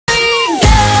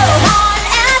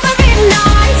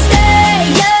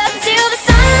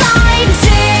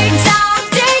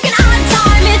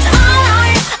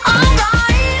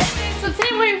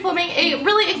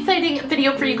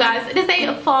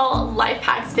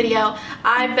video.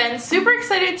 I've been super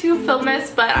excited to film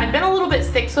this, but I've been a little bit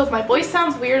sick, so if my voice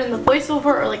sounds weird in the voiceover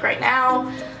or like right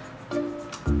now,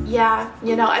 yeah,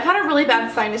 you know, I've had a really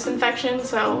bad sinus infection,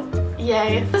 so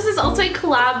yay. This is also a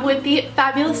collab with the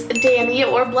fabulous Danny,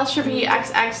 or Bless Your Beauty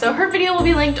XX, so her video will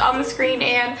be linked on the screen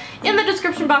and in the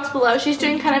description box below. She's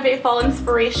doing kind of a fall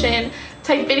inspiration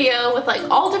type video with like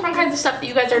all different kinds of stuff that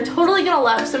you guys are totally gonna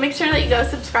love, so make sure that you go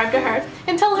subscribe to her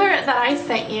and tell her that I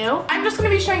sent you. I'm just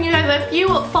gonna be showing you guys a few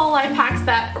fall life hacks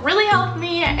that really helped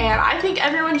me and I think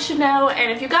everyone should know,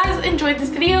 and if you guys enjoyed this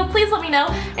video, please let me know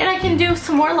and I can do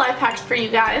some more life hacks for you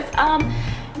guys.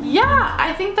 Yeah,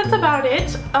 I think that's about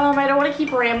it. I don't want to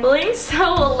keep rambling,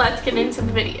 so let's get into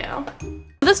the video.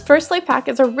 This first life hack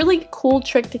is a really cool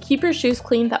trick to keep your shoes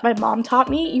clean that my mom taught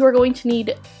me. You are going to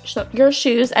need your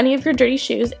shoes, any of your dirty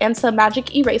shoes, and some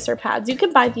magic eraser pads. You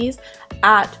can buy these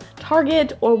at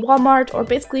Target or Walmart or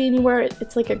basically anywhere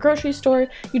it's like a grocery store.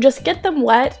 You just get them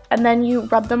wet and then you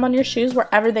rub them on your shoes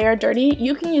wherever they are dirty.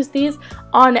 You can use these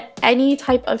on any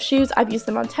type of shoes. I've used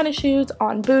them on tennis shoes,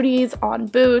 on booties, on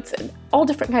boots, and all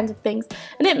different kinds of things,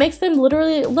 and it makes them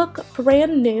literally look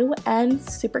brand new and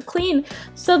super clean.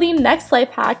 So the next life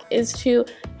hack is to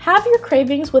have your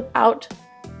cravings without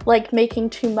like making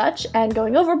too much and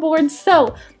going overboard.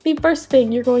 So the first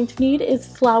thing you're going to need is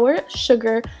flour,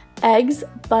 sugar, eggs,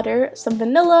 butter, some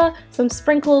vanilla, some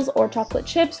sprinkles or chocolate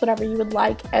chips, whatever you would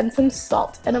like, and some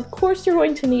salt. And of course you're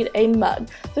going to need a mug.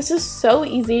 This is so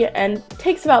easy and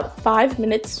takes about 5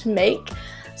 minutes to make.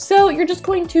 So you're just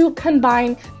going to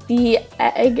combine the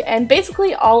egg and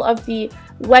basically all of the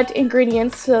wet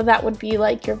ingredients, so that would be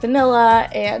like your vanilla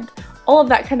and all of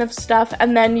that kind of stuff,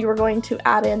 and then you are going to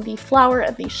add in the flour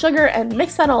and the sugar and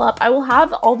mix that all up. I will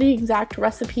have all the exact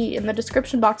recipe in the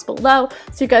description box below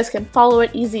so you guys can follow it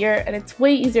easier, and it's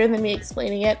way easier than me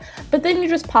explaining it. But then you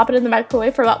just pop it in the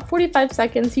microwave for about 45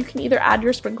 seconds. You can either add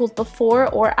your sprinkles before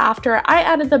or after. I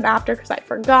added them after because I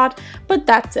forgot, but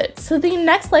that's it. So the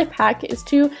next life hack is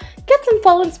to get some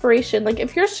fall inspiration. Like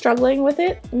if you're struggling with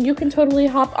it, you can totally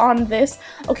hop on this.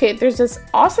 Okay, there's this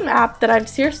awesome app that I've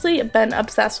seriously been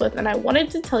obsessed with and I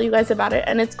wanted to tell you guys about it,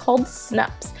 and it's called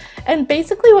Snaps. And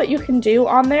basically what you can do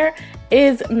on there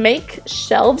is make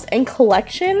shelves and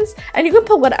collections, and you can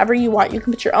put whatever you want. You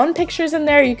can put your own pictures in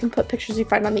there, you can put pictures you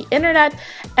find on the internet,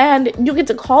 and you get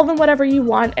to call them whatever you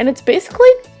want. And it's basically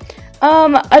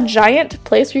a giant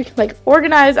place where you can like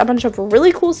organize a bunch of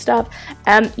really cool stuff,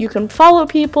 and you can follow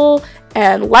people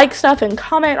and like stuff and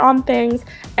comment on things,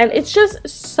 and it's just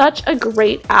such a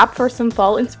great app for some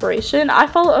fall inspiration. I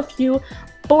follow a few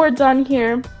boards on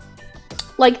here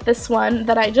like this one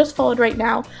that I just followed right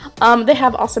now. They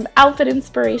have awesome outfit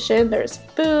inspiration, there's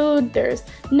food, there's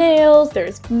nails,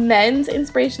 there's men's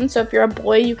inspiration, so if you're a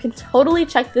boy you can totally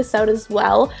check this out as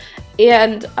well.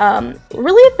 And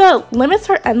really the limits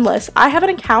are endless. I have an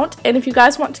account, and if you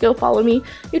guys want to go follow me,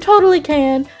 you totally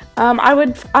can.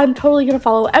 I'm totally gonna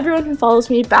follow everyone who follows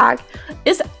me back.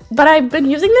 But I've been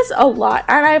using this a lot,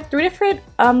 and I have 3 different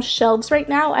shelves right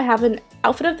now. I have an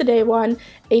outfit of the day one,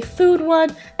 a food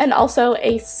one, and also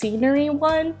a scenery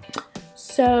one.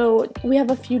 So we have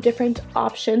a few different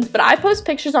options, but I post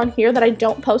pictures on here that I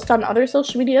don't post on other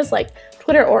social medias like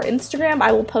Twitter or Instagram.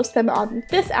 I will post them on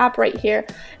this app right here.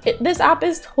 This app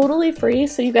is totally free,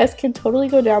 so you guys can totally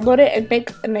go download it and make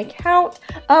an account.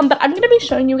 But I'm going to be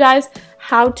showing you guys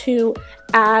how to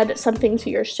add something to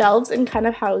your shelves and kind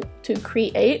of how to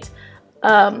create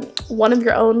one of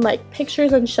your own like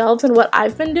pictures and shelves, and what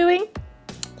I've been doing.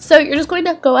 So you're just going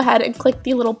to go ahead and click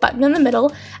the little button in the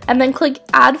middle and then click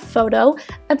add photo,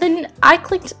 and then I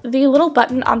clicked the little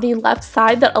button on the left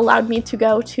side that allowed me to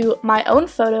go to my own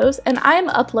photos, and I'm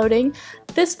uploading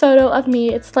this photo of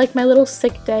me. It's like my little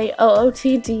sick day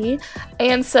OOTD,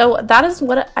 and so that is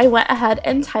what I went ahead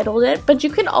and titled it. But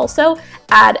you can also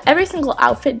add every single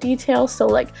outfit detail, so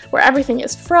like where everything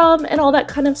is from and all that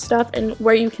kind of stuff and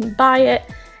where you can buy it.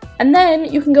 And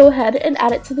then you can go ahead and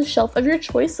add it to the shelf of your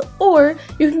choice, or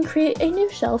you can create a new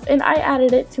shelf, and I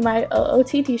added it to my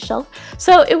OOTD shelf.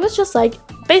 So it was just like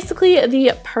basically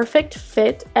the perfect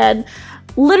fit, and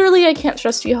literally I can't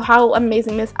stress to you how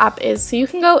amazing this app is. So you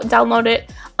can go download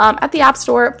it at the App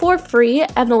Store for free,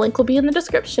 and the link will be in the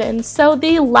description. So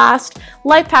the last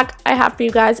life hack I have for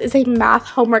you guys is a math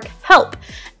homework help.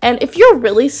 And if you're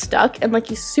really stuck and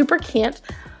like you super can't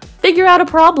figure out a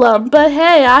problem, but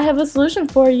hey, I have a solution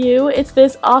for you. It's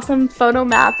this awesome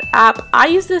Photomath app. I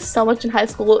used this so much in high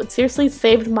school. It seriously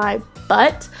saved my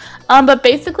butt. But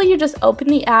basically you just open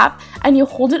the app and you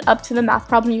hold it up to the math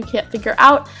problem you can't figure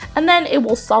out, and then it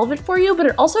will solve it for you, but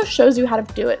it also shows you how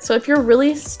to do it. So if you're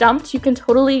really stumped, you can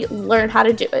totally learn how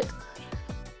to do it.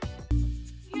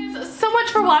 So much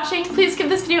much for watching. Please give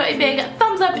this video a big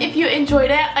thumbs up if you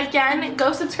enjoyed it. Again,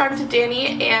 go subscribe to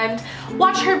Dani and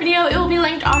watch her video. It will be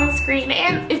linked on the screen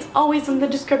and it's always in the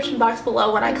description box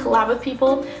below when I collab with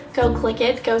people. Go click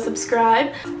it, go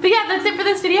subscribe. But yeah, that's it for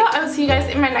this video. I will see you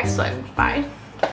guys in my next one. Bye.